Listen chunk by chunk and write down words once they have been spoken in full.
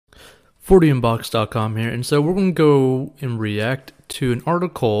40inbox.com here, and so we're going to go and react to an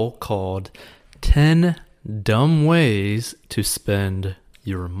article called 10 Dumb Ways to Spend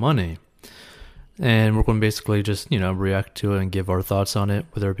Your Money. And we're going to basically just, react to it and give our thoughts on it,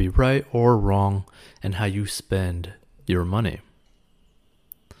 whether it be right or wrong, and how you spend your money.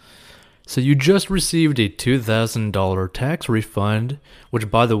 So you just received a $2,000 tax refund, which,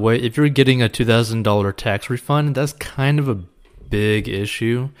 by the way, if you're getting a $2,000 tax refund, that's kind of a big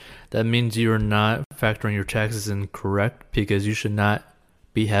issue. That means you're not factoring your taxes in correct, because you should not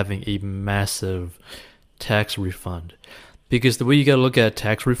be having a massive tax refund. Because the way you got to look at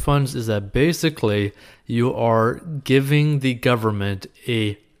tax refunds is that basically you are giving the government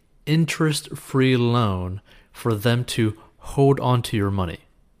a interest-free loan for them to hold on to your money,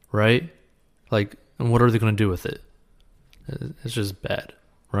 right? And what are they going to do with it? It's just bad,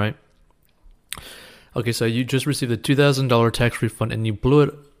 right? Okay, so you just received a $2,000 tax refund and you blew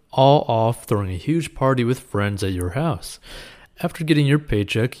it all off throwing a huge party with friends at your house. After getting your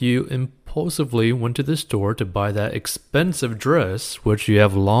paycheck, you impulsively went to the store to buy that expensive dress, which you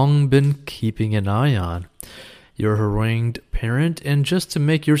have long been keeping an eye on. You're a harangued parent, and just to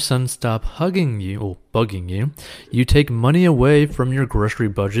make your son stop bugging you, you take money away from your grocery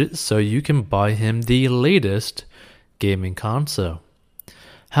budget so you can buy him the latest gaming console.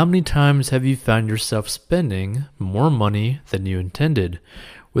 How many times have you found yourself spending more money than you intended?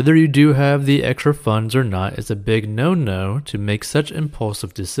 Whether you do have the extra funds or not is a big no-no to make such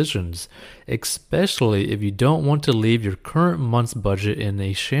impulsive decisions, especially if you don't want to leave your current month's budget in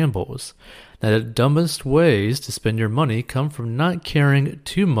a shambles. Now, the dumbest ways to spend your money come from not caring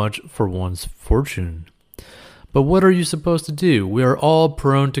too much for one's fortune. But what are you supposed to do? We are all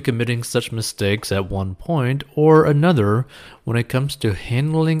prone to committing such mistakes at one point or another when it comes to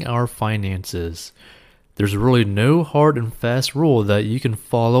handling our finances. There's really no hard and fast rule that you can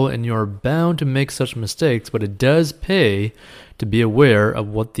follow, and you are bound to make such mistakes, but it does pay to be aware of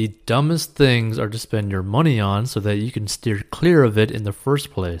what the dumbest things are to spend your money on so that you can steer clear of it in the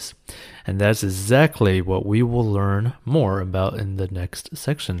first place. And that's exactly what we will learn more about in the next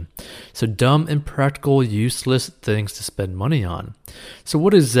section. So, dumb, impractical, useless things to spend money on. So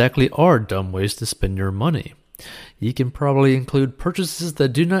what exactly are dumb ways to spend your money? You can probably include purchases that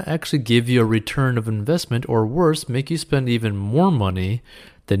do not actually give you a return of investment, or worse, make you spend even more money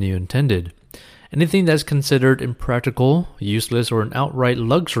than you intended. Anything that's considered impractical, useless, or an outright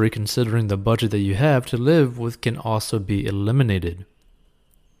luxury considering the budget that you have to live with can also be eliminated.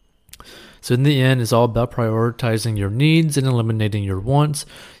 So in the end, it's all about prioritizing your needs and eliminating your wants.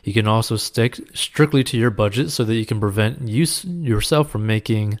 You can also stick strictly to your budget so that you can prevent yourself from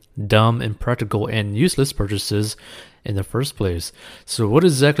making dumb, impractical, and useless purchases in the first place. So what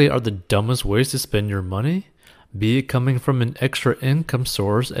exactly are the dumbest ways to spend your money? Be it coming from an extra income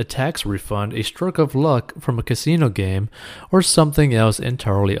source, a tax refund, a stroke of luck from a casino game, or something else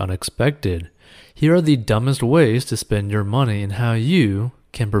entirely unexpected. Here are the dumbest ways to spend your money and how you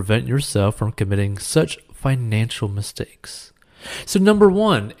can prevent yourself from committing such financial mistakes. So number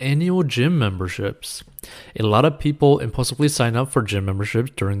 1, annual gym memberships. A lot of people impulsively sign up for gym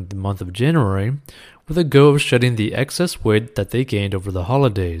memberships during the month of January with a goal of shedding the excess weight that they gained over the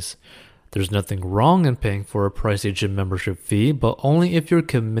holidays. There's nothing wrong in paying for a pricey gym membership fee, but only if you're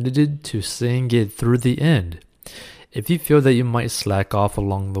committed to seeing it through the end. If you feel that you might slack off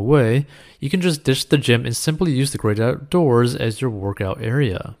along the way, you can just ditch the gym and simply use the great outdoors as your workout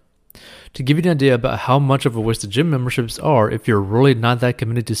area. To give you an idea about how much of a waste the gym memberships are, if you're really not that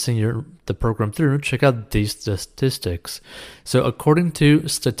committed to seeing the program through, check out these statistics. So according to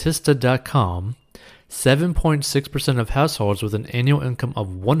Statista.com, 7.6% of households with an annual income of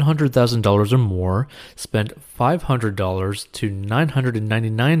 $100,000 or more spent $500 to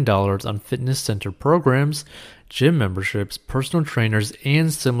 $999 on fitness center programs, gym memberships, personal trainers,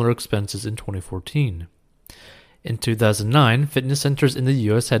 and similar expenses in 2014. In 2009, fitness centers in the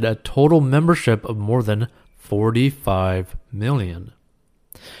U.S. had a total membership of more than 45 million.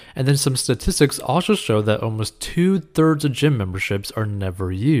 And then some statistics also show that almost 2/3 of gym memberships are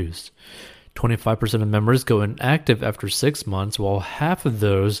never used. 25% of members go inactive after 6 months, while half of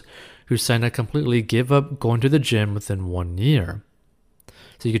those who sign up completely give up going to the gym within 1 year.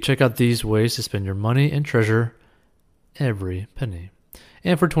 So you can check out these ways to spend your money and treasure every penny.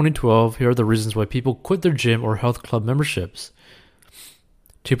 And for 2012, here are the reasons why people quit their gym or health club memberships.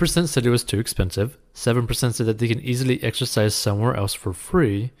 2% said it was too expensive, 7% said that they can easily exercise somewhere else for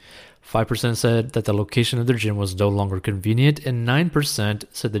free, 5% said that the location of their gym was no longer convenient, and 9%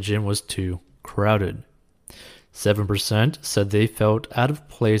 said the gym was too crowded. 7% said they felt out of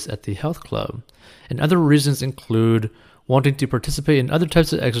place at the health club. And other reasons include wanting to participate in other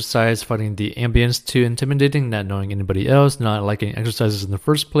types of exercise, finding the ambience too intimidating, not knowing anybody else, not liking exercises in the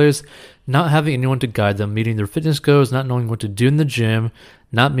first place, not having anyone to guide them, meeting their fitness goals, not knowing what to do in the gym,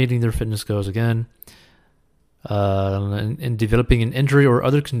 not meeting their fitness goals again, and developing an injury or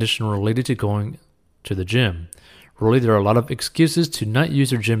other condition related to going to the gym. Really, there are a lot of excuses to not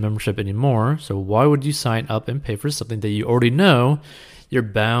use your gym membership anymore, so why would you sign up and pay for something that you already know you're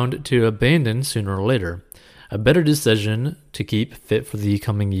bound to abandon sooner or later? A better decision to keep fit for the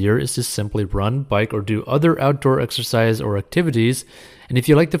coming year is to simply run, bike, or do other outdoor exercise or activities, and if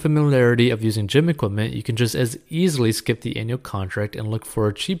you like the familiarity of using gym equipment, you can just as easily skip the annual contract and look for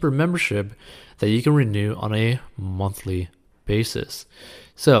a cheaper membership that you can renew on a monthly basis.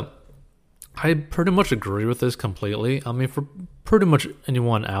 So, I pretty much agree with this completely. I mean, for pretty much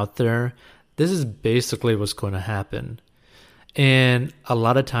anyone out there, this is basically what's going to happen. And a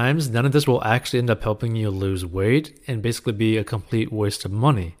lot of times, none of this will actually end up helping you lose weight and basically be a complete waste of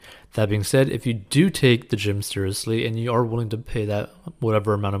money. That being said, if you do take the gym seriously and you are willing to pay that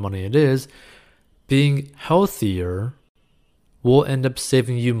whatever amount of money it is, being healthier will end up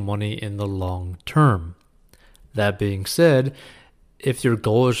saving you money in the long term. That being said, if your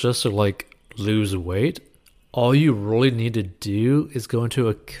goal is just to lose weight, all you really need to do is go into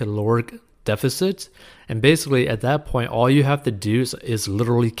a caloric deficit, and basically at that point all you have to do is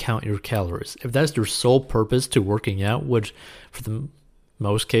literally count your calories. If that's your sole purpose to working out, which for the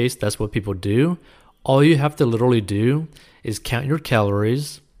most case that's what people do, all you have to literally do is count your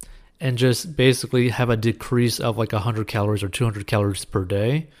calories and just basically have a decrease of 100 calories or 200 calories per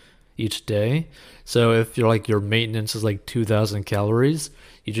day each day. So if your maintenance is 2,000 calories,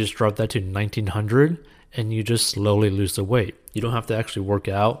 you just drop that to 1,900 and you just slowly lose the weight. You don't have to actually work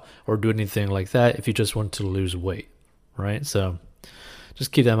out or do anything like that if you just want to lose weight, right? So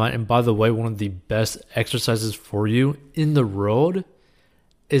just keep that in mind. And by the way, one of the best exercises for you in the road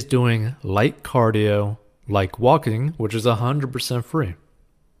is doing light cardio like walking, which is 100% free.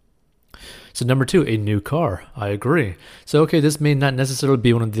 So number 2, a new car. I agree. So okay, this may not necessarily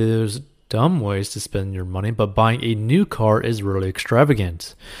be one of those dumb ways to spend your money, but buying a new car is really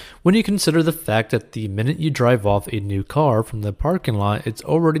extravagant. When you consider the fact that the minute you drive off a new car from the parking lot, it's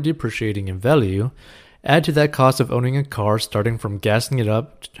already depreciating in value, add to that cost of owning a car starting from gassing it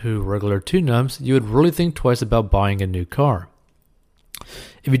up to regular tune-ups, you would really think twice about buying a new car.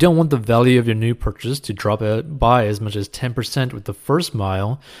 If you don't want the value of your new purchase to drop by as much as 10% with the first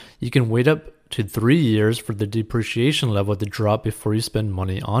mile, you can wait up to 3 years for the depreciation level to drop before you spend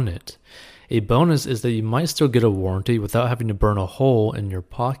money on it. A bonus is that you might still get a warranty without having to burn a hole in your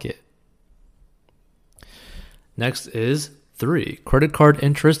pocket. Next is 3, credit card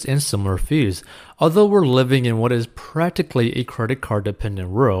interest and similar fees. Although we're living in what is practically a credit card dependent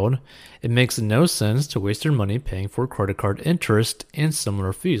world, it makes no sense to waste your money paying for credit card interest and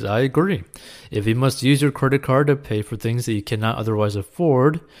similar fees. I agree. If you must use your credit card to pay for things that you cannot otherwise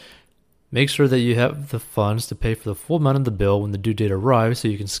afford, make sure that you have the funds to pay for the full amount of the bill when the due date arrives so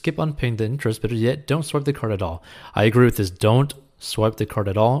you can skip on paying the interest, but yet don't swipe the card at all. I agree with this. Don't swipe the card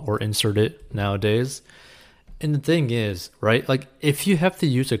at all or insert it nowadays. And the thing is, right, if you have to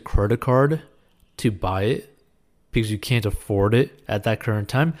use a credit card to buy it because you can't afford it at that current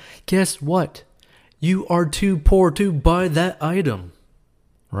time, guess what? You are too poor to buy that item,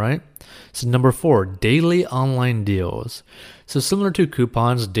 right? So number 4, daily online deals. So similar to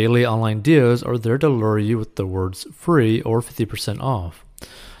coupons, daily online deals are there to lure you with the words free or 50% off.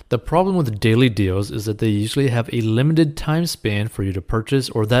 The problem with daily deals is that they usually have a limited time span for you to purchase,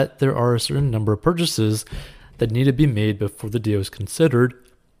 or that there are a certain number of purchases that need to be made before the deal is considered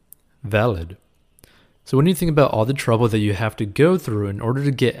valid. So when you think about all the trouble that you have to go through in order to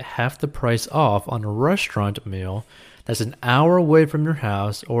get half the price off on a restaurant meal that's an hour away from your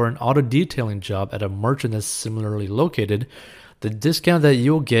house, or an auto detailing job at a merchant that's similarly located, the discount that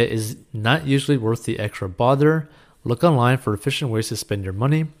you'll get is not usually worth the extra bother. Look online for efficient ways to spend your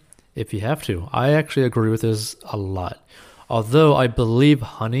money if you have to. I actually agree with this a lot. Although I believe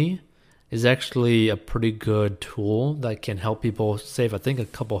Honey is actually a pretty good tool that can help people save, I think, a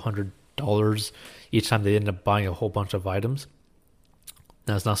couple $100 each time they end up buying a whole bunch of items.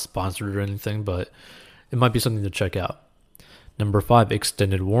 Now, it's not sponsored or anything, but it might be something to check out. Number 5,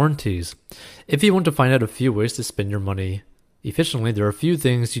 extended warranties. If you want to find out a few ways to spend your money efficiently, there are a few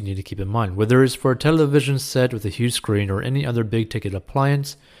things you need to keep in mind. Whether it's for a television set with a huge screen or any other big ticket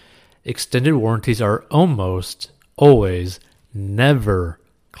appliance, extended warranties are almost always never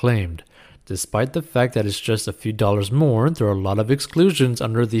claimed. Despite the fact that it's just a few dollars more, there are a lot of exclusions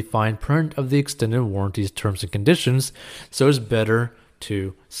under the fine print of the extended warranties terms and conditions, so it's better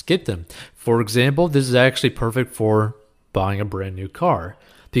to skip them. For example, this is actually perfect for buying a brand new car.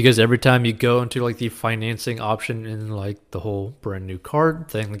 Because every time you go into like the financing option in like the whole brand new car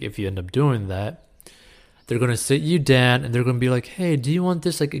thing, like if you end up doing that, they're going to sit you down and they're going to be like, hey, do you want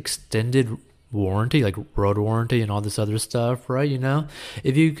this like extended warranty, like road warranty and all this other stuff, right? You know,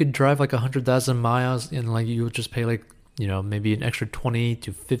 if you could drive like 100,000 miles and like you would just pay like, you know, maybe an extra $20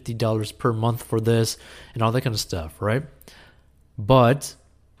 to $50 per month for this and all that kind of stuff, right? But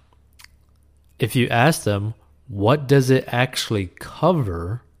if you ask them, what does it actually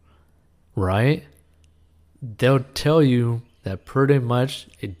cover, right? They'll tell you that pretty much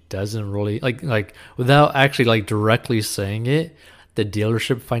it doesn't really, like without actually like directly saying it, the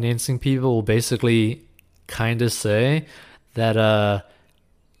dealership financing people will basically kind of say that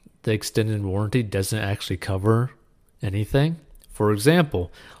the extended warranty doesn't actually cover anything. For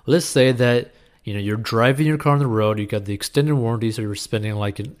example, let's say that, you know, you're driving your car on the road, you got the extended warranty, so you're spending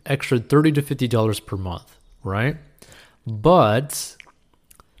like an extra $30 to $50 per month, right? But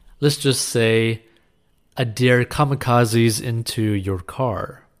let's just say a deer kamikazes into your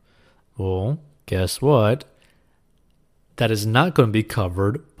car. Well, guess what? That is not going to be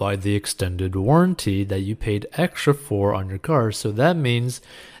covered by the extended warranty that you paid extra for on your car. So that means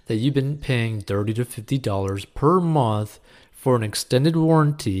that you've been paying $30 to $50 per month for an extended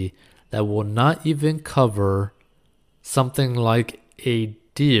warranty that will not even cover something like a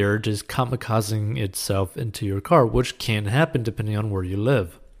deer just kamikazing itself into your car, which can happen depending on where you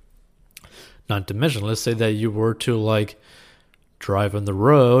live. Not to mention, let's say that you were to like drive on the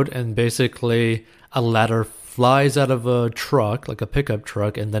road and basically a ladder flies out of a truck, like a pickup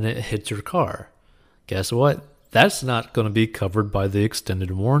truck, and then it hits your car. Guess what? That's not going to be covered by the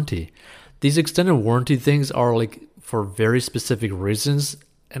extended warranty. These extended warranty things are like for very specific reasons,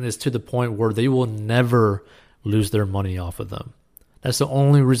 and it's to the point where they will never lose their money off of them. That's the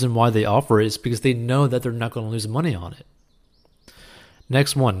only reason why they offer it, is because they know that they're not going to lose money on it.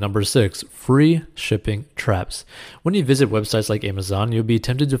 Next one, number 6, free shipping traps. When you visit websites like Amazon, you'll be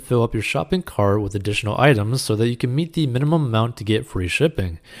tempted to fill up your shopping cart with additional items so that you can meet the minimum amount to get free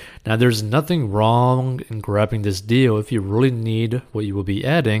shipping. Now, there's nothing wrong in grabbing this deal if you really need what you will be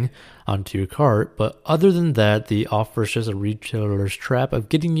adding onto your cart, but other than that, the offer is just a retailer's trap of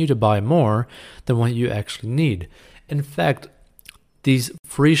getting you to buy more than what you actually need. In fact, these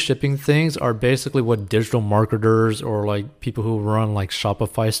free shipping things are basically what digital marketers or like people who run like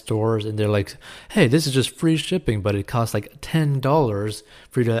Shopify stores, and they're like, hey, this is just free shipping, but it costs like $10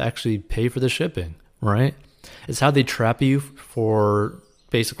 for you to actually pay for the shipping, right? It's how they trap you for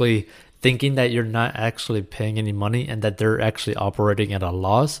basically thinking that you're not actually paying any money and that they're actually operating at a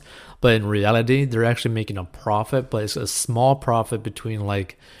loss. But in reality, they're actually making a profit, but it's a small profit between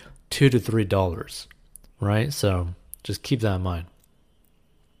like $2 to $3, right? So just keep that in mind.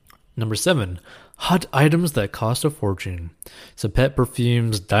 Number 7, hot items that cost a fortune. So pet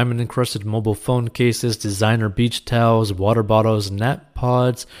perfumes, diamond-encrusted mobile phone cases, designer beach towels, water bottles, nap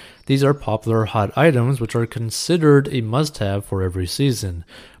pods. These are popular hot items which are considered a must-have for every season,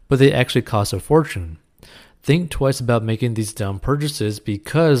 but they actually cost a fortune. Think twice about making these dumb purchases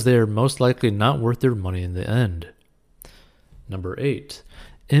because they are most likely not worth your money in the end. Number 8.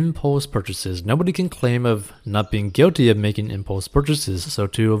 Impulse purchases. Nobody can claim of not being guilty of making impulse purchases, so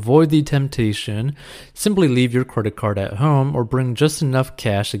to avoid the temptation, simply leave your credit card at home or bring just enough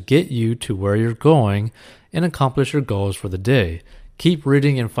cash to get you to where you're going and accomplish your goals for the day. Keep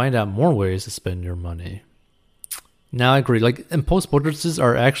reading and find out more ways to spend your money. Now I agree, like impulse purchases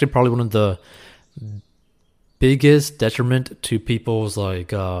are actually probably one of the biggest detriment to people's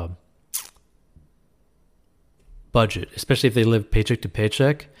like budget, especially if they live paycheck to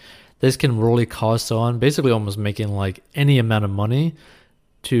paycheck. This can really cause someone basically almost making like any amount of money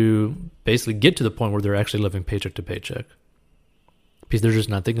to basically get to the point where they're actually living paycheck to paycheck because they're just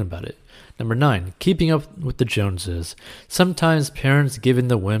not thinking about it. Number 9, keeping up with the Joneses. Sometimes parents give in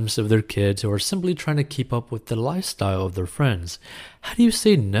the whims of their kids who are simply trying to keep up with the lifestyle of their friends. How do you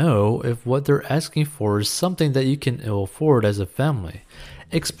say no if what they're asking for is something that you can ill afford as a family?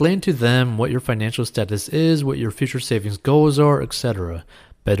 Explain to them what your financial status is, what your future savings goals are, etc.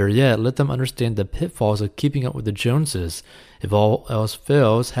 Better yet, let them understand the pitfalls of keeping up with the Joneses. If all else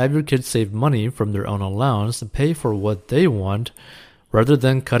fails, have your kids save money from their own allowance to pay for what they want, rather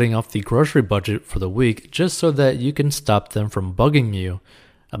than cutting off the grocery budget for the week just so that you can stop them from bugging you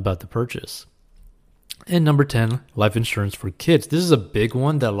about the purchase. And number 10, life insurance for kids. This is a big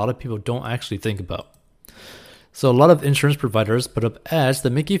one that a lot of people don't actually think about. So a lot of insurance providers put up ads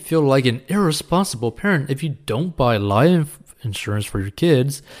that make you feel like an irresponsible parent if you don't buy life insurance for your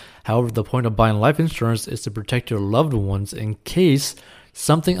kids. However, the point of buying life insurance is to protect your loved ones in case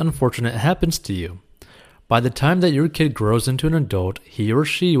something unfortunate happens to you. By the time that your kid grows into an adult, he or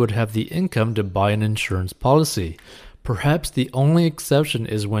she would have the income to buy an insurance policy. Perhaps the only exception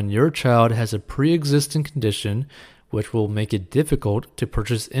is when your child has a pre-existing condition which will make it difficult to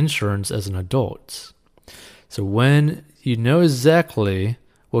purchase insurance as an adult. So when you know exactly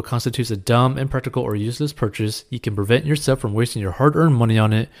what constitutes a dumb, impractical, or useless purchase, you can prevent yourself from wasting your hard-earned money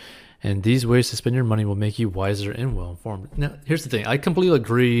on it, and these ways to spend your money will make you wiser and well-informed. Now, here's the thing. I completely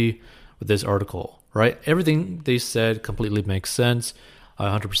agree with this article, right? Everything they said completely makes sense. I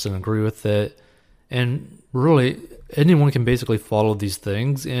 100% agree with it. And really, anyone can basically follow these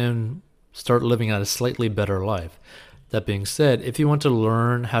things and start living out a slightly better life. That being said, if you want to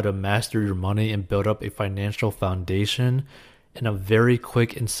learn how to master your money and build up a financial foundation in a very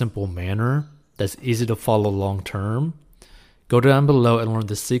quick and simple manner that's easy to follow long term, go down below and learn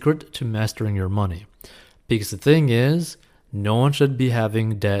the secret to mastering your money. Because the thing is, no one should be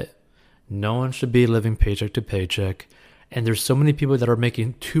having debt. No one should be living paycheck to paycheck. And there's so many people that are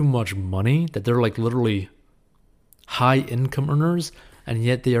making too much money that they're like literally high income earners, and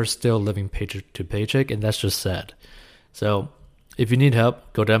yet they are still living paycheck to paycheck, and that's just sad. So if you need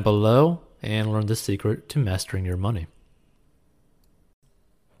help, go down below and learn the secret to mastering your money.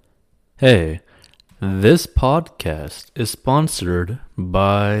 Hey, this podcast is sponsored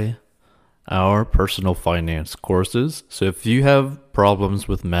by our personal finance courses. So if you have problems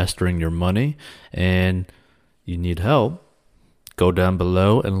with mastering your money and you need help, go down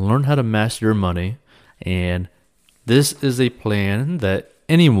below and learn how to master your money. And this is a plan that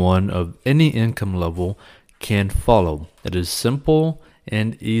anyone of any income level can follow. It is simple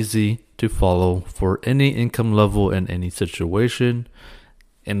and easy to follow for any income level and any situation,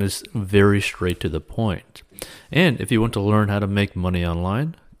 and it's very straight to the point. And if you want to learn how to make money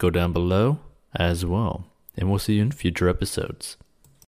online, go down below as well. And we'll see you in future episodes.